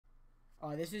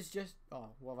Alright, this is just... Oh,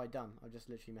 what have I done? I've just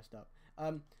literally messed up.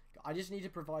 I just need to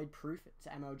provide proof to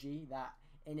MLG that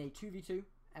in a 2v2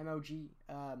 MLG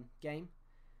game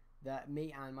that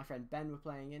me and my friend Ben were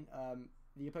playing in,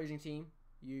 the opposing team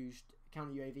used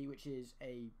counter UAV, which is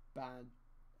a bad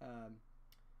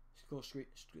score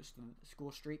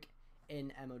streak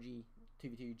in MLG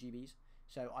 2v2 GBs.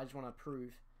 So I just want to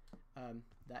prove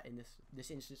that in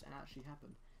this instance it actually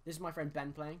happened. This is my friend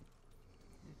Ben playing.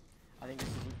 I think this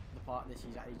isn't the part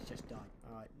he's just died.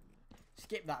 Alright.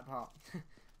 Skip that part.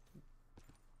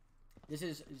 This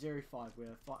is 0-5.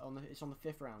 It's on the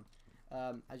 5th round.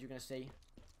 As you're gonna see,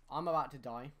 I'm about to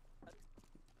die.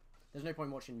 There's no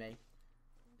point watching me.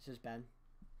 This is Ben.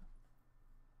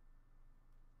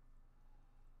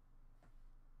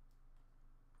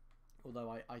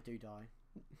 Although I do die.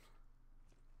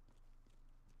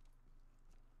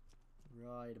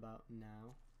 Right about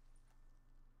now.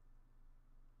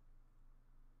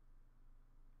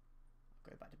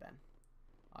 Go back to Ben.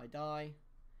 I die.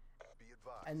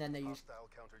 And then they use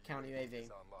counter UAV.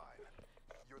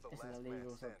 It's an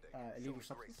illegal substance.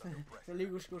 It's an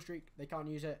illegal score streak. They can't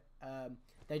use it.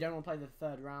 They don't want to play the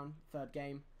third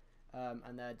game,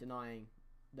 and they're denying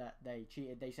that they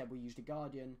cheated. They said we used a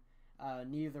Guardian.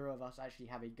 Neither of us actually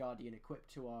have a Guardian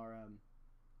equipped to our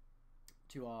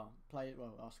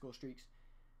our score streaks.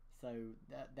 So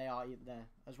they're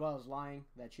as well as lying,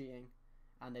 they're cheating,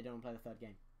 and they don't want to play the third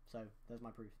game. So there's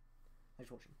my proof. Thanks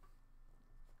for watching.